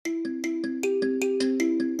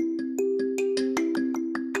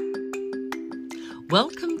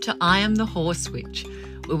Welcome to I Am the Horse Witch,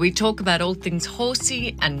 where we talk about all things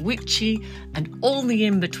horsey and witchy and all the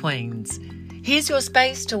in-betweens. Here's your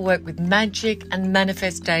space to work with magic and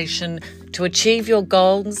manifestation to achieve your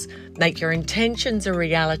goals, make your intentions a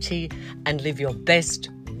reality, and live your best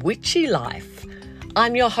witchy life.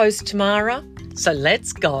 I'm your host, Tamara, so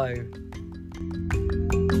let's go.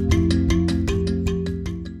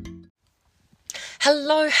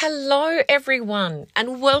 Hello everyone,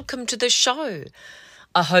 and welcome to the show.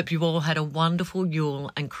 I hope you all had a wonderful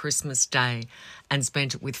Yule and Christmas day and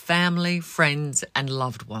spent it with family, friends and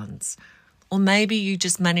loved ones. Or maybe you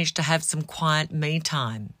just managed to have some quiet me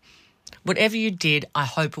time. Whatever you did, I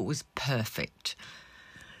hope it was perfect.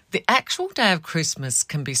 The actual day of Christmas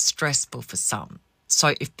can be stressful for some.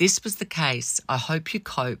 So if this was the case, I hope you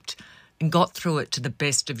coped and got through it to the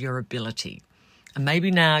best of your ability. And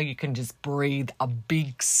maybe now you can just breathe a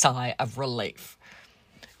big sigh of relief.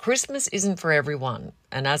 Christmas isn't for everyone,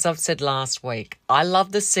 and as I've said last week, I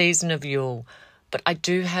love the season of Yule, but I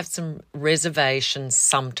do have some reservations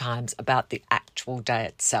sometimes about the actual day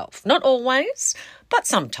itself. Not always, but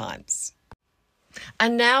sometimes.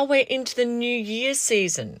 And now we're into the New Year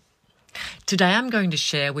season. Today I'm going to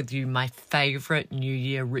share with you my favourite New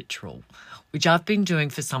Year ritual, which I've been doing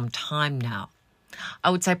for some time now. I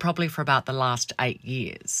would say probably for about the last 8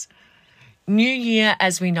 years. New Year,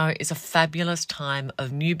 as we know, is a fabulous time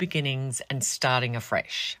of new beginnings and starting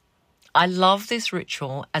afresh. I love this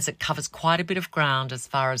ritual as it covers quite a bit of ground as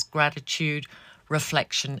far as gratitude,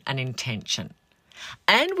 reflection and intention.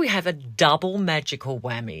 And we have a double magical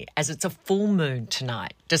whammy as it's a full moon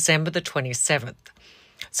tonight, December the 27th.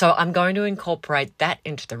 So I'm going to incorporate that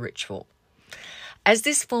into the ritual. As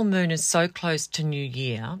this full moon is so close to New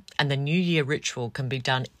Year, and the New Year ritual can be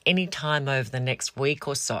done any time over the next week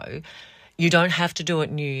or so, you don't have to do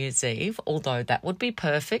it New Year's Eve, although that would be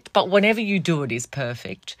perfect, but whenever you do it is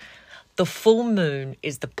perfect. The full moon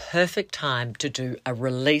is the perfect time to do a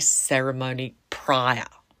release ceremony prior.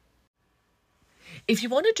 If you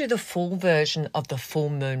want to do the full version of the full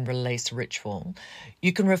moon release ritual,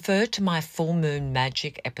 you can refer to my full moon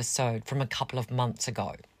magic episode from a couple of months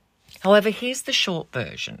ago. However, here's the short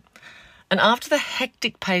version. And after the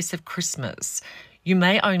hectic pace of Christmas, you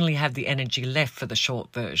may only have the energy left for the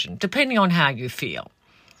short version, depending on how you feel.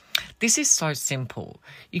 This is so simple.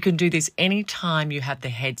 You can do this any time you have the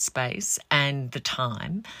headspace and the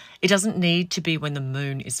time. It doesn't need to be when the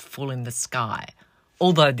moon is full in the sky,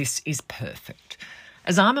 although this is perfect.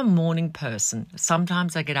 As I'm a morning person,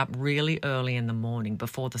 sometimes I get up really early in the morning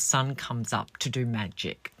before the sun comes up to do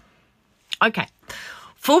magic. Okay,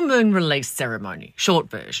 full moon release ceremony, short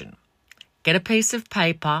version. Get a piece of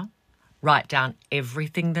paper. Write down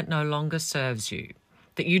everything that no longer serves you,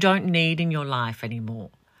 that you don't need in your life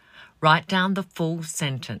anymore. Write down the full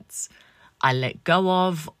sentence. I let go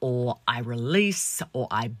of, or I release, or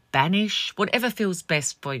I banish, whatever feels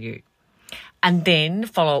best for you. And then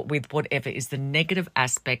follow it with whatever is the negative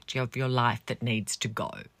aspect of your life that needs to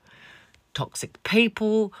go. Toxic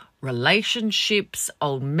people, relationships,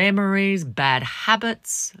 old memories, bad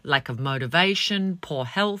habits, lack of motivation, poor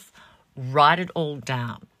health. Write it all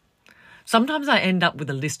down. Sometimes I end up with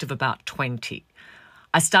a list of about 20.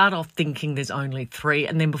 I start off thinking there's only 3,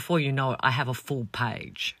 and then before you know it, I have a full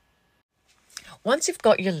page. Once you've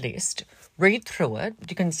got your list, read through it.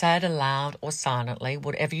 You can say it aloud or silently,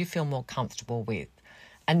 whatever you feel more comfortable with,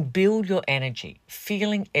 and build your energy,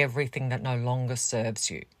 feeling everything that no longer serves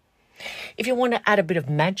you. If you want to add a bit of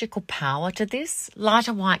magical power to this, light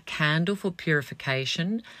a white candle for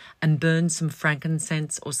purification and burn some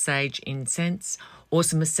frankincense or sage incense or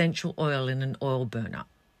some essential oil in an oil burner.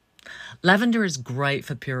 Lavender is great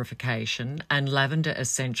for purification, and lavender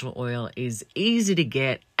essential oil is easy to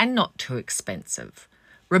get and not too expensive.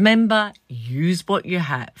 Remember, use what you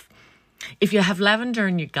have. If you have lavender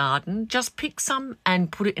in your garden, just pick some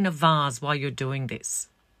and put it in a vase while you're doing this.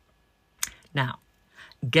 Now,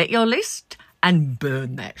 get your list and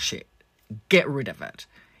burn that shit. Get rid of it.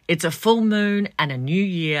 It's a full moon and a new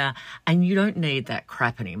year, and you don't need that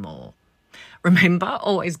crap anymore. Remember,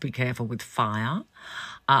 always be careful with fire.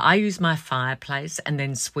 I use my fireplace and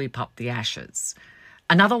then sweep up the ashes.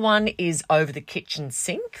 Another one is over the kitchen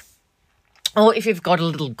sink. Or if you've got a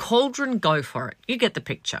little cauldron, go for it. You get the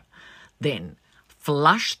picture. Then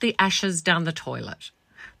flush the ashes down the toilet.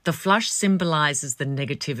 The flush symbolises the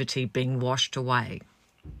negativity being washed away.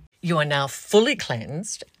 You are now fully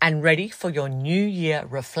cleansed and ready for your New Year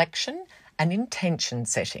reflection and intention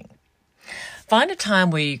setting. Find a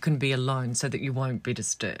time where you can be alone so that you won't be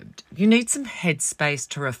disturbed. You need some headspace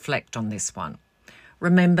to reflect on this one.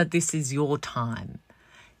 Remember, this is your time.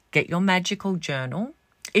 Get your magical journal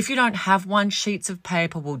If you don't have one, sheets of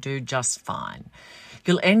paper will do just fine.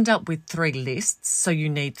 You'll end up with 3 lists, so you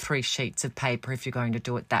need 3 sheets of paper if you're going to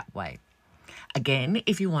do it that way. Again,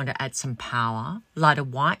 if you want to add some power, light a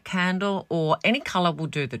white candle or any colour will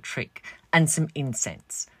do the trick, and some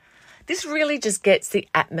incense. This really just gets the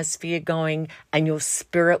atmosphere going and your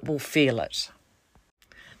spirit will feel it.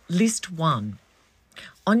 List 1.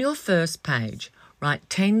 On your first page, write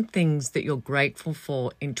 10 things that you're grateful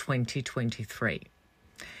for in 2023.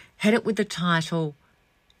 Head it with the title,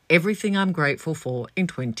 Everything I'm Grateful for in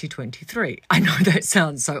 2023. I know that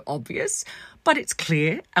sounds so obvious, but it's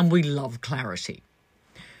clear and we love clarity.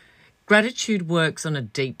 Gratitude works on a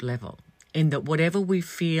deep level in that whatever we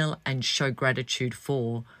feel and show gratitude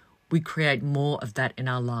for, we create more of that in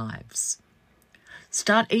our lives.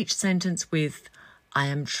 Start each sentence with, I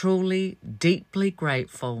am truly, deeply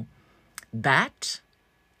grateful that,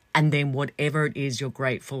 and then whatever it is you're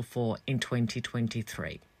grateful for in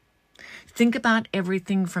 2023. Think about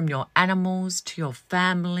everything from your animals to your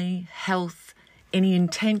family, health, any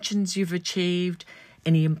intentions you've achieved,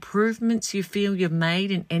 any improvements you feel you've made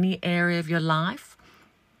in any area of your life.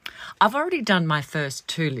 I've already done my first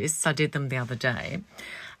 2 lists. I did them the other day.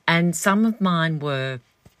 And some of mine were,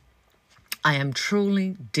 I am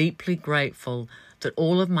truly, deeply grateful that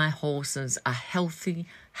all of my horses are healthy,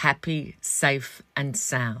 happy, safe and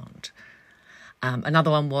sound. Another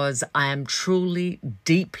one was, I am truly,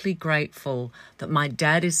 deeply grateful that my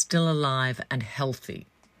dad is still alive and healthy.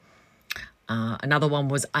 Another one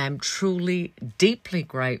was, I am truly, deeply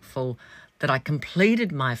grateful that I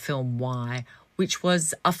completed my film Why, which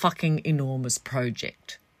was a fucking enormous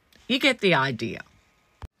project. You get the idea.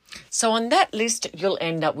 So on that list, you'll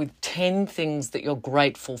end up with 10 things that you're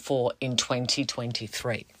grateful for in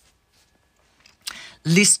 2023.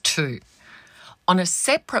 List 2. On a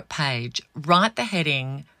separate page, write the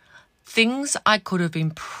heading, Things I Could Have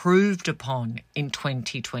Improved Upon in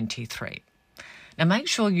 2023. Now, make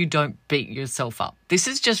sure you don't beat yourself up. This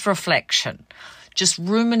is just reflection, just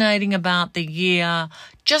ruminating about the year,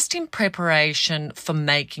 just in preparation for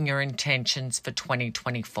making your intentions for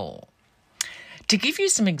 2024. To give you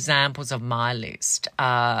some examples of my list,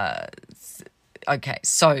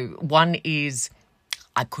 so one is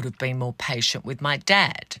I could have been more patient with my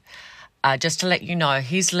dad. Just to let you know,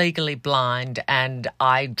 he's legally blind and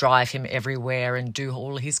I drive him everywhere and do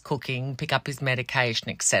all his cooking, pick up his medication,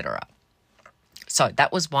 etc. So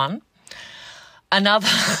that was one. Another,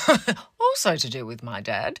 also to do with my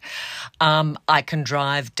dad, I can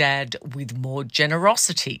drive Dad with more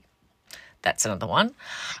generosity. That's another one.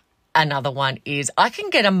 Another one is I can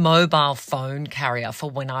get a mobile phone carrier for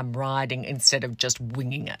when I'm riding instead of just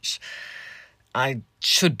winging it. I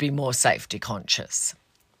should be more safety conscious.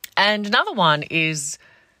 And another one is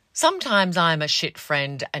sometimes I'm a shit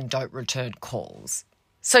friend and don't return calls.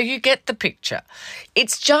 So you get the picture.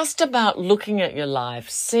 It's just about looking at your life,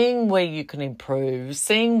 seeing where you can improve,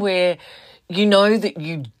 seeing where you know that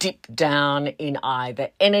you dip down in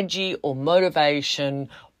either energy or motivation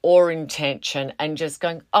or intention and just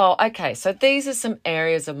going, oh, okay, so these are some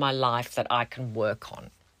areas of my life that I can work on.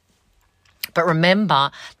 But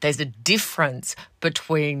remember, there's a difference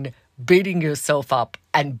between beating yourself up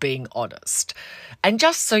and being honest. And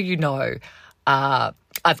just so you know,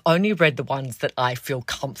 I've only read the ones that I feel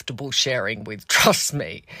comfortable sharing with. Trust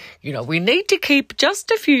me. You know, we need to keep just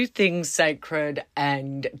a few things sacred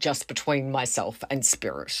and just between myself and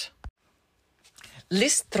spirit.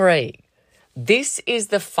 List 3. This is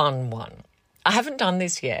the fun one. I haven't done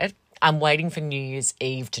this yet. I'm waiting for New Year's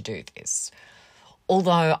Eve to do this.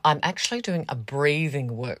 Although I'm actually doing a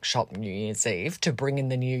breathing workshop New Year's Eve to bring in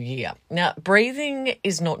the new year. Now, breathing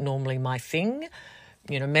is not normally my thing.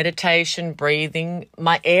 You know, meditation, breathing.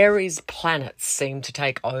 My Aries planets seem to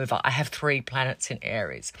take over. I have 3 planets in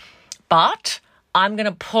Aries. But I'm going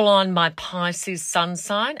to pull on my Pisces sun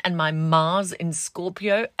sign and my Mars in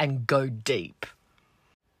Scorpio and go deep.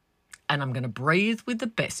 And I'm going to breathe with the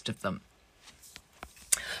best of them.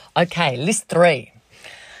 Okay, list 3.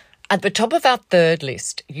 At the top of our 3rd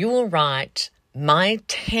list, you will write my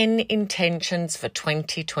 10 intentions for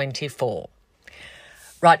 2024.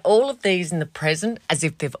 Write all of these in the present as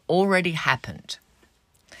if they've already happened.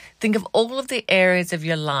 Think of all of the areas of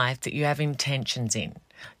your life that you have intentions in.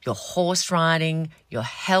 Your horse riding, your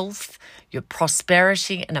health, your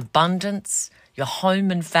prosperity and abundance, your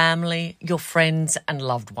home and family, your friends and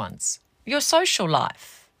loved ones, your social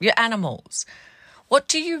life, your animals. What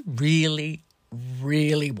do you really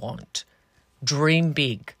want? Dream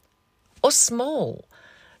big or small.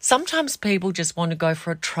 Sometimes people just want to go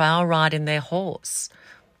for a trail ride in their horse.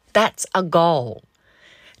 That's a goal.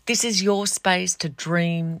 This is your space to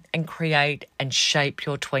dream and create and shape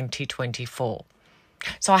your 2024.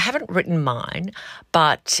 So I haven't written mine,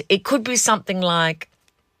 but it could be something like,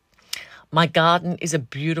 my garden is a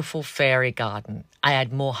beautiful fairy garden. I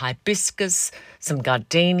add more hibiscus, some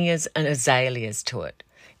gardenias and azaleas to it.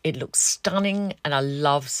 It looks stunning and I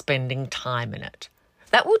love spending time in it.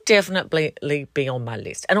 That will definitely be on my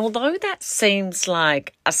list. And although that seems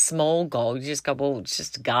like a small goal, you just go, well, it's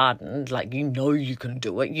just a garden. Like, you know you can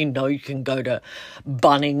do it. You know you can go to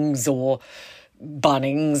Bunnings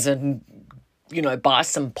and, buy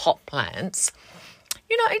some pot plants.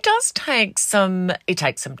 It does take some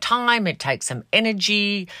time, it takes some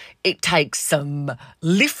energy, it takes some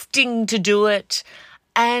lifting to do it.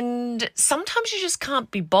 And sometimes you just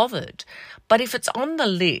can't be bothered. But if it's on the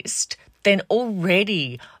list, then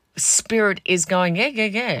already spirit is going,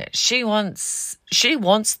 yeah. She wants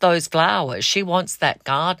those flowers. She wants that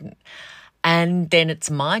garden. And then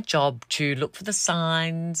it's my job to look for the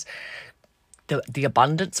signs. The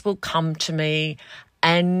abundance will come to me.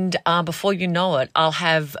 And before you know it, I'll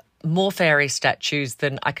have more fairy statues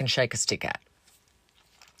than I can shake a stick at.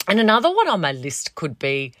 And another one on my list could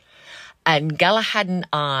be, and Galahad and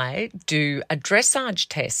I do a dressage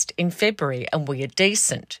test in February and we are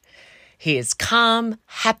decent. He is calm,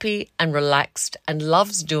 happy and relaxed and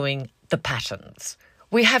loves doing the patterns.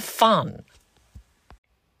 We have fun.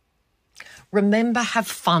 Remember, have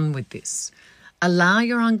fun with this. Allow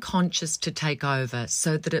your unconscious to take over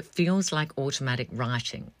so that it feels like automatic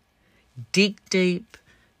writing. Dig deep,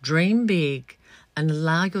 dream big, and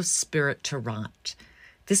allow your spirit to write.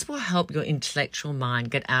 This will help your intellectual mind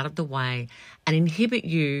get out of the way and inhibit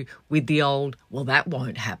you with the old, well, that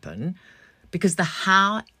won't happen, because the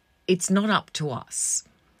how, it's not up to us.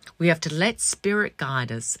 We have to let spirit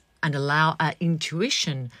guide us and allow our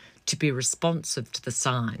intuition to be responsive to the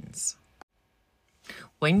signs.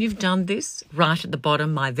 When you've done this, right at the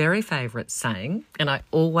bottom, my very favourite saying, and I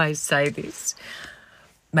always say this,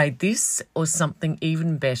 may this or something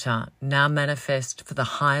even better now manifest for the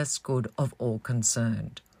highest good of all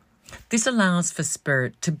concerned. This allows for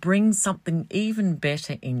spirit to bring something even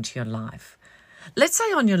better into your life. Let's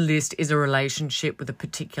say on your list is a relationship with a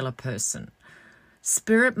particular person.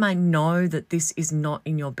 Spirit may know that this is not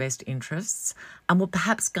in your best interests and will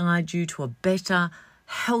perhaps guide you to a better,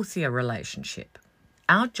 healthier relationship.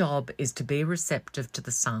 Our job is to be receptive to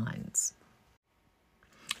the signs.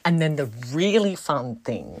 And then the really fun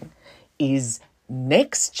thing is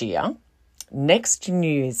next year, next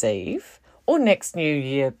New Year's Eve or next New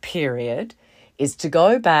Year period, is to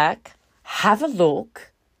go back, have a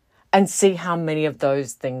look and see how many of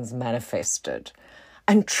those things manifested.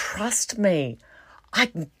 And trust me,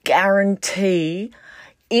 I guarantee,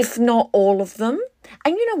 if not all of them.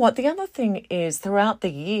 And you know what? The other thing is, throughout the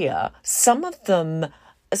year, some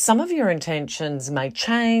of your intentions may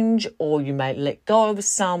change, or you may let go of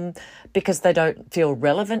some because they don't feel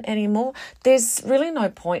relevant anymore. There's really no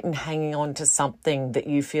point in hanging on to something that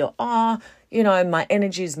you feel, my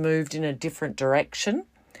energy's moved in a different direction.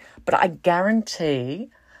 But I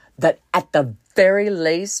guarantee that at the very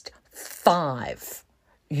least 5,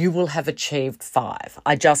 you will have achieved 5.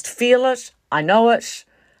 I just feel it, I know it,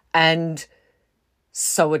 and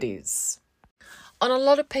so it is. On a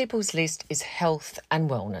lot of people's list is health and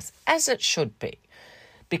wellness, as it should be,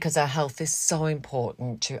 because our health is so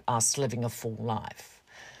important to us living a full life.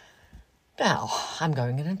 Now, I'm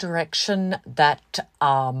going in a direction that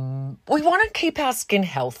we want to keep our skin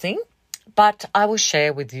healthy, but I will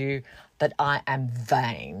share with you that I am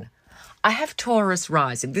vain. I have Taurus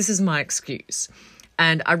rising. This is my excuse.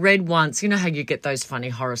 And I read once, you know how you get those funny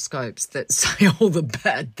horoscopes that say all the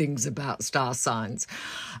bad things about star signs?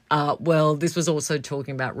 Well, this was also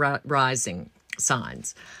talking about rising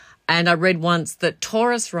signs. And I read once that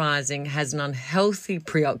Taurus rising has an unhealthy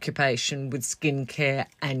preoccupation with skincare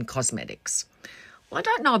and cosmetics. Well, I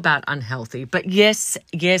don't know about unhealthy, but yes,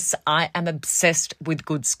 I am obsessed with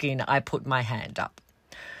good skin. I put my hand up.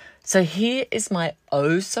 So here is my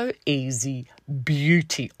oh-so-easy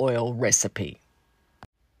beauty oil recipe.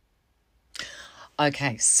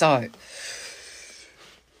 Okay, so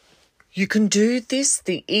you can do this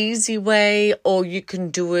the easy way, or you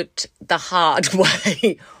can do it the hard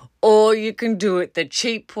way, or you can do it the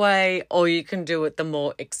cheap way, or you can do it the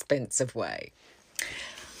more expensive way.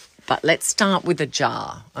 But let's start with a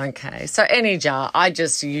jar, okay? So any jar, I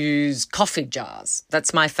just use coffee jars.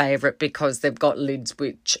 That's my favourite because they've got lids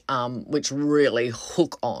which really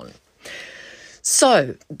hook on.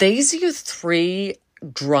 So these are your 3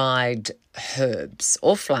 dried herbs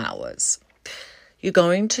or flowers. You're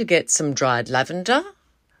going to get some dried lavender,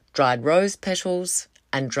 dried rose petals,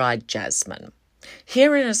 and dried jasmine.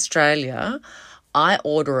 Here in Australia, I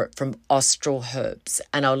order it from Austral Herbs,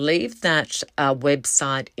 and I'll leave that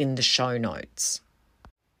website in the show notes.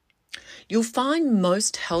 You'll find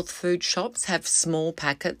most health food shops have small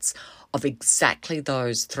packets of exactly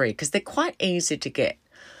those three because they're quite easy to get.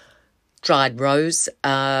 Dried rose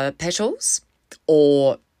petals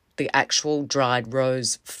or the actual dried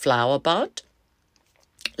rose flower bud,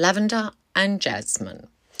 lavender and jasmine,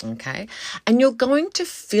 okay? And you're going to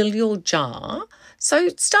fill your jar. So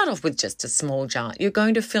start off with just a small jar. You're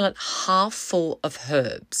going to fill it half full of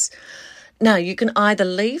herbs. Now, you can either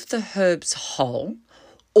leave the herbs whole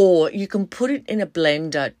or you can put it in a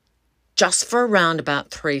blender just for around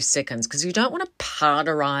about 3 seconds because you don't want to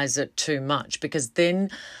powderize it too much because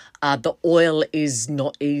then the oil is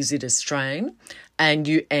not easy to strain and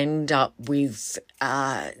you end up with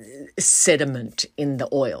sediment in the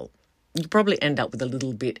oil. You probably end up with a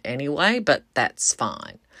little bit anyway, but that's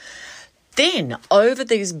fine. Then over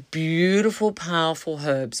these beautiful, powerful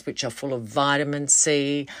herbs, which are full of vitamin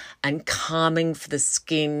C and calming for the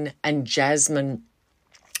skin, and jasmine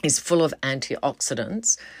is full of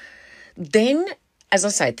antioxidants, then, as I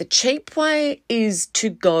say, the cheap way is to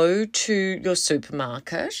go to your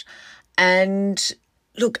supermarket and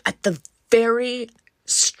look at the very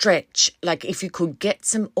stretch. Like if you could get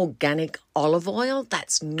some organic olive oil,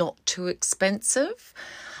 that's not too expensive.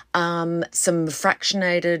 Some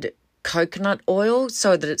fractionated coconut oil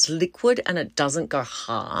so that it's liquid and it doesn't go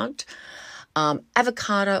hard.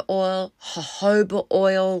 Avocado oil, jojoba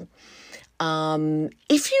oil.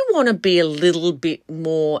 If you want to be a little bit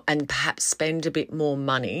more and perhaps spend a bit more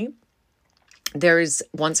money, there is,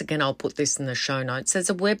 once again, I'll put this in the show notes, there's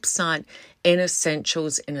a website, in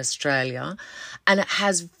Essentials in Australia, and it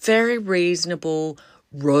has very reasonable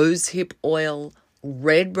rosehip oil,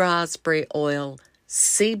 red raspberry oil,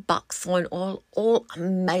 sea buckthorn oil, all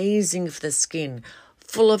amazing for the skin,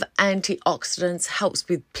 full of antioxidants, helps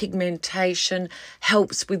with pigmentation,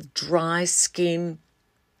 helps with dry skin,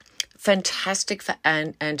 fantastic for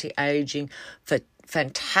anti-aging,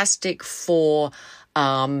 fantastic for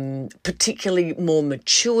particularly more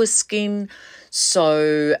mature skin.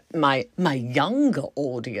 So my younger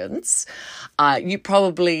audience, I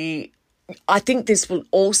think this will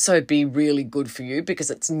also be really good for you because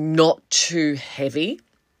it's not too heavy.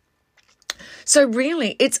 So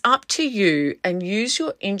really, it's up to you, and use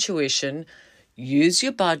your intuition, use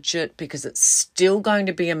your budget, because it's still going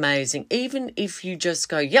to be amazing. Even if you just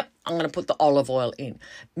go, yep, I'm going to put the olive oil in.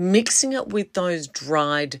 Mixing it with those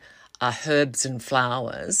dried herbs and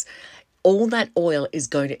flowers, all that oil is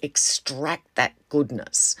going to extract that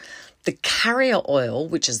goodness. The carrier oil,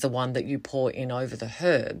 which is the one that you pour in over the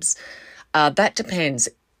herbs, that depends.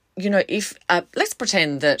 You know, if let's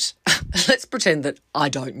pretend that I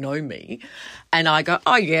don't know me, and I go,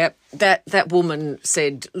 oh yeah, that woman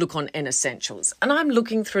said look on N Essentials, and I'm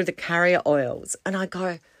looking through the carrier oils, and I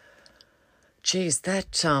go, geez,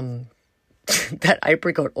 that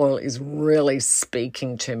apricot oil is really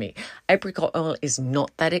speaking to me. Apricot oil is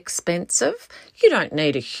not that expensive. You don't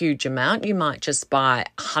need a huge amount. You might just buy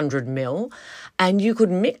 100 ml, and you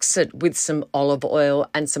could mix it with some olive oil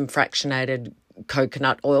and some fractionated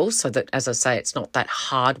coconut oil so that, as I say, it's not that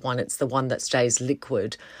hard one. It's the one that stays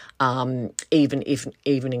liquid, even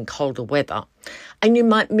in colder weather. And you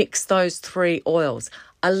might mix those three oils.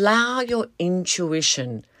 Allow your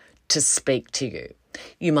intuition to speak to you.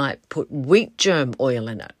 You might put wheat germ oil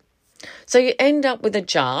in it. So you end up with a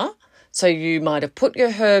jar. So you might have put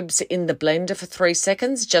your herbs in the blender for 3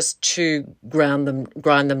 seconds just to grind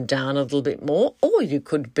them down a little bit more. Or you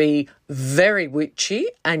could be very witchy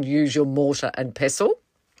and use your mortar and pestle.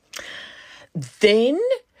 Then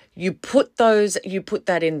you put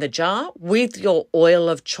that in the jar with your oil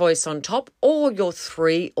of choice on top, or your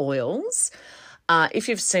 3 oils. If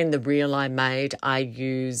you've seen the reel I made, I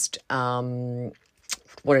used,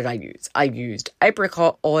 what did I use? I used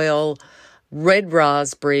apricot oil, red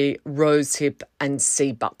raspberry, rosehip, and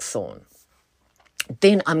sea buckthorn.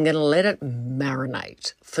 Then I'm going to let it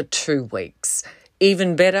marinate for 2 weeks.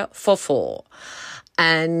 Even better, for 4.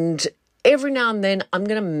 And every now and then I'm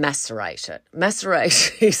going to macerate it.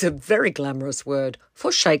 Macerate is a very glamorous word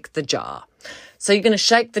for shake the jar. So you're going to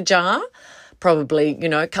shake the jar probably,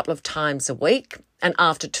 a couple of times a week. And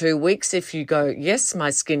after 2 weeks, if you go, yes, my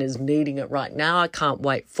skin is needing it right now, I can't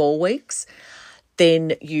wait 4 weeks,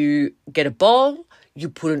 then you get a bowl, you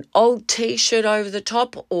put an old T-shirt over the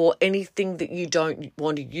top or anything that you don't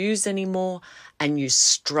want to use anymore, and you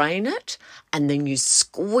strain it, and then you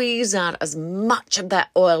squeeze out as much of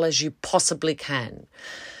that oil as you possibly can.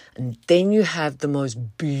 And then you have the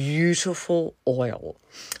most beautiful oil.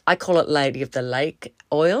 I call it Lady of the Lake,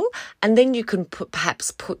 oil, and then you can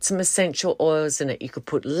perhaps put some essential oils in it. You could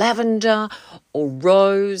put lavender or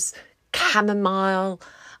rose, chamomile.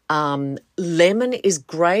 Lemon is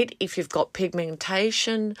great if you've got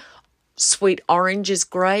pigmentation. Sweet orange is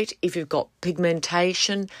great if you've got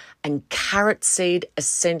pigmentation, and carrot seed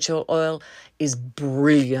essential oil is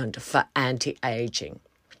brilliant for anti-aging.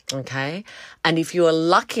 Okay, and if you are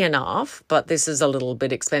lucky enough, but this is a little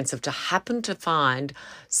bit expensive, to happen to find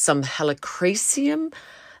some helichrysum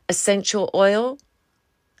essential oil,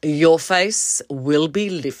 your face will be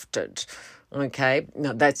lifted. Okay,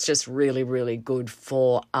 now that's just really, really good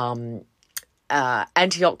for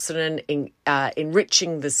antioxidant,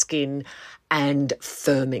 enriching the skin and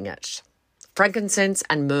firming it. Frankincense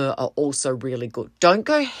and myrrh are also really good. Don't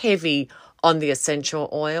go heavy on the essential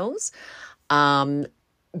oils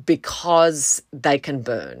because they can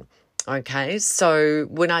burn. Okay, so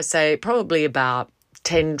when I say probably about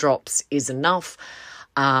 10 drops is enough,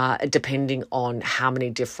 depending on how many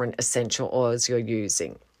different essential oils you're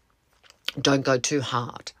using. Don't go too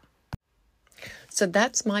hard. So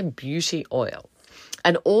that's my beauty oil.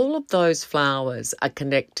 And all of those flowers are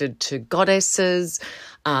connected to goddesses.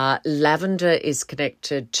 Lavender is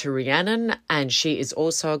connected to Rhiannon, and she is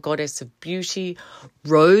also a goddess of beauty.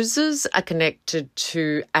 Roses are connected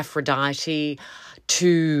to Aphrodite,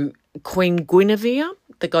 to Queen Guinevere,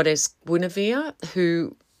 the goddess Guinevere,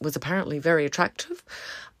 who was apparently very attractive.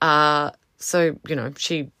 So,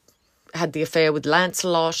 she had the affair with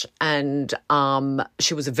Lancelot, and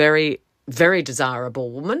she was a very, very desirable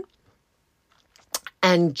woman.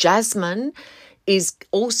 And jasmine is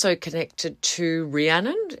also connected to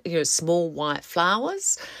Rhiannon, small white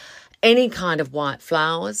flowers, any kind of white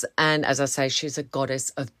flowers. And as I say, she's a goddess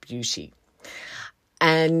of beauty.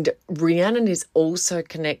 And Rhiannon is also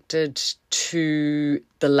connected to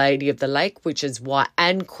the Lady of the Lake, which is why,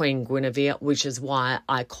 and Queen Guinevere, which is why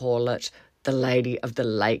I call it the Lady of the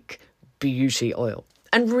Lake beauty oil.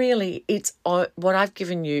 And really, it's what I've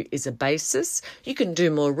given you is a basis. You can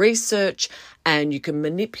do more research and you can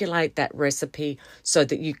manipulate that recipe so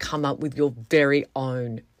that you come up with your very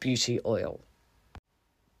own beauty oil.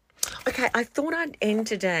 Okay, I thought I'd end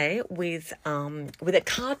today with a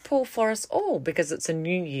card pull for us all, because it's a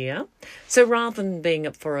new year. So rather than being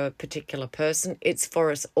it for a particular person, it's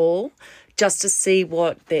for us all, just to see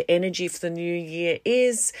what the energy for the new year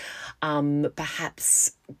is.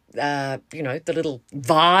 Perhaps, the little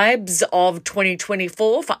vibes of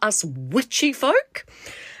 2024 for us witchy folk.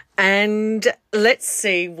 And let's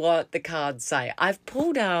see what the cards say. I've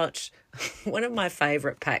pulled out one of my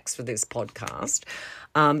favourite packs for this podcast,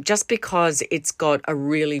 just because it's got a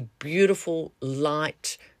really beautiful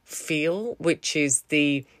light feel, which is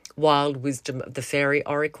the Wild Wisdom of the Fairy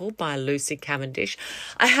Oracle by Lucy Cavendish.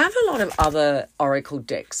 I have a lot of other oracle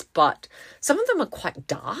decks, but some of them are quite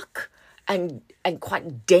dark and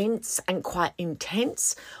quite dense and quite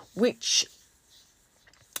intense, which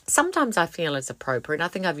sometimes I feel is appropriate. I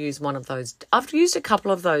think I've used one of those. I've used a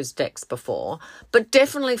couple of those decks before, but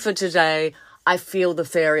definitely for today, I feel the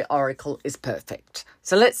Fairy Oracle is perfect.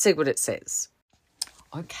 So let's see what it says.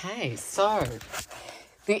 Okay, so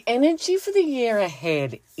the energy for the year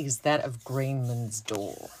ahead is that of Greenman's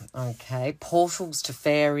Door. Okay, portals to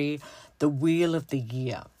fairy, the wheel of the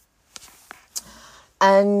year.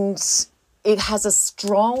 And it has a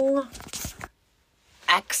strong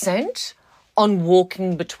accent on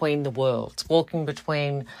walking between the worlds, walking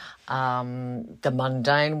between the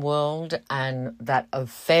mundane world and that of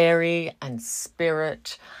fairy and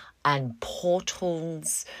spirit and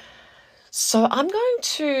portals. So I'm going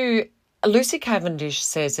to, Lucy Cavendish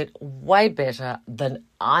says it way better than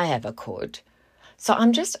I ever could. So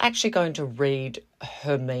I'm just actually going to read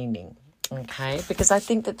her meaning, okay? Because I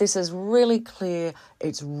think that this is really clear,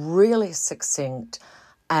 it's really succinct,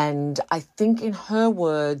 and I think in her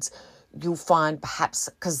words, you'll find perhaps,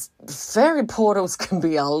 because fairy portals can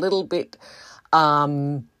be a little bit,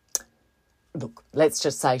 look, let's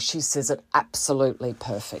just say she says it absolutely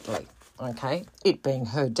perfectly, okay? It being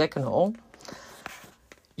her decanal.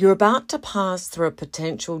 You're about to pass through a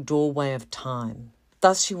potential doorway of time.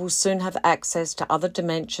 Thus, you will soon have access to other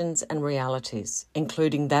dimensions and realities,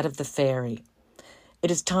 including that of the fairy.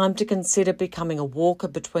 It is time to consider becoming a walker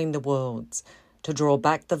between the worlds, to draw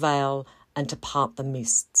back the veil and to part the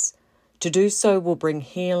mists. To do so will bring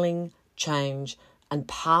healing, change, and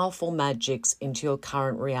powerful magics into your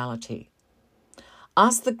current reality.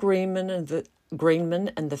 Ask the Greenman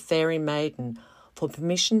and the Fairy Maiden for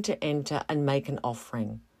permission to enter and make an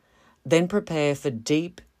offering. Then prepare for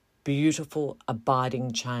deep, beautiful,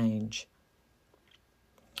 abiding change.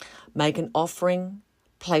 Make an offering,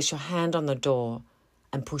 place your hand on the door,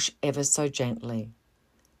 and push ever so gently.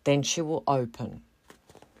 then she will open.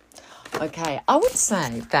 Okay, I would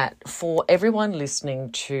say that for everyone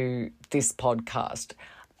listening to this podcast,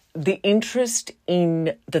 the interest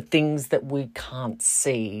in the things that we can't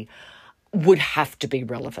see would have to be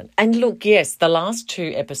relevant. And look, yes, the last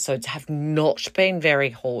 2 episodes have not been very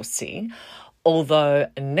horsey, although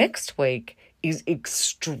next week is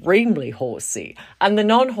extremely horsey. And the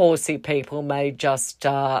non-horsey people may just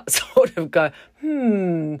sort of go,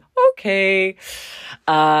 okay.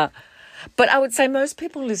 But I would say most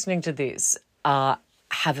people listening to this have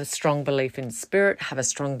a strong belief in spirit, have a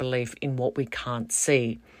strong belief in what we can't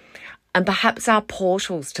see. And perhaps our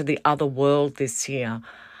portals to the other world this year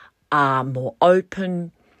are more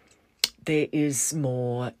open. There is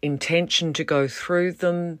more intention to go through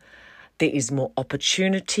them. There is more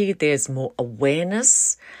opportunity. There's more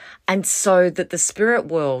awareness. And so that the spirit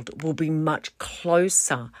world will be much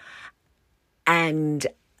closer and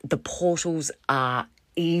the portals are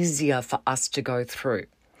easier for us to go through.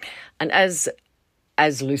 And as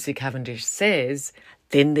Lucy Cavendish says,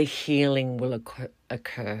 then the healing will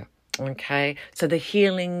occur. Okay? So the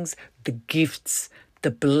healings, the gifts,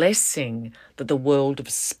 the blessing that the world of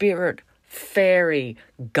spirit, fairy,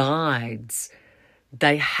 guides,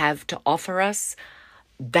 they have to offer us,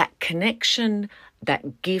 that connection,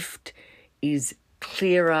 that gift is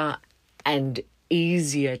clearer and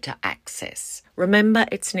easier to access. Remember,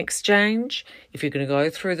 it's an exchange. If you're going to go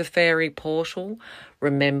through the fairy portal,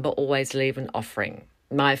 remember, always leave an offering.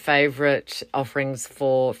 My favourite offerings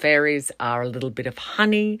for fairies are a little bit of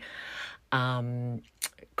honey,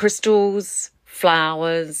 crystals,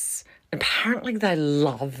 flowers. Apparently they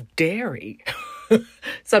love dairy.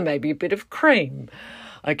 So maybe a bit of cream.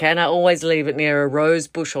 Okay, and I always leave it near a rose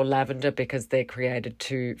bush or lavender because they're created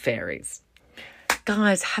to fairies.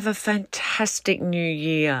 Guys, have a fantastic new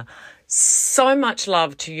year. So much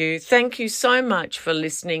love to you. Thank you so much for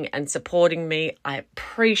listening and supporting me. I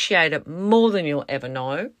appreciate it more than you'll ever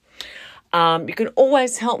know. You can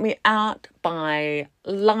always help me out by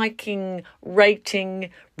liking, rating,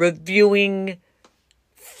 reviewing,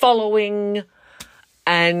 following,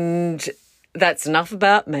 and that's enough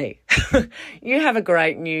about me. You have a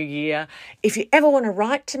great new year. If you ever want to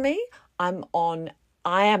write to me, I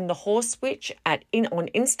am the Horse Witch on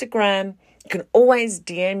Instagram. You can always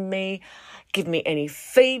DM me, give me any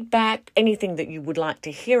feedback, anything that you would like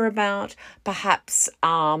to hear about, perhaps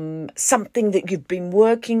something that you've been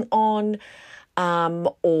working on,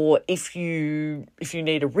 or if you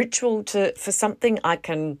need a ritual for something, I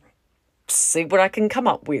can see what I can come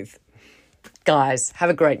up with. Guys, have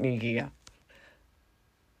a great new year.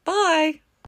 Bye.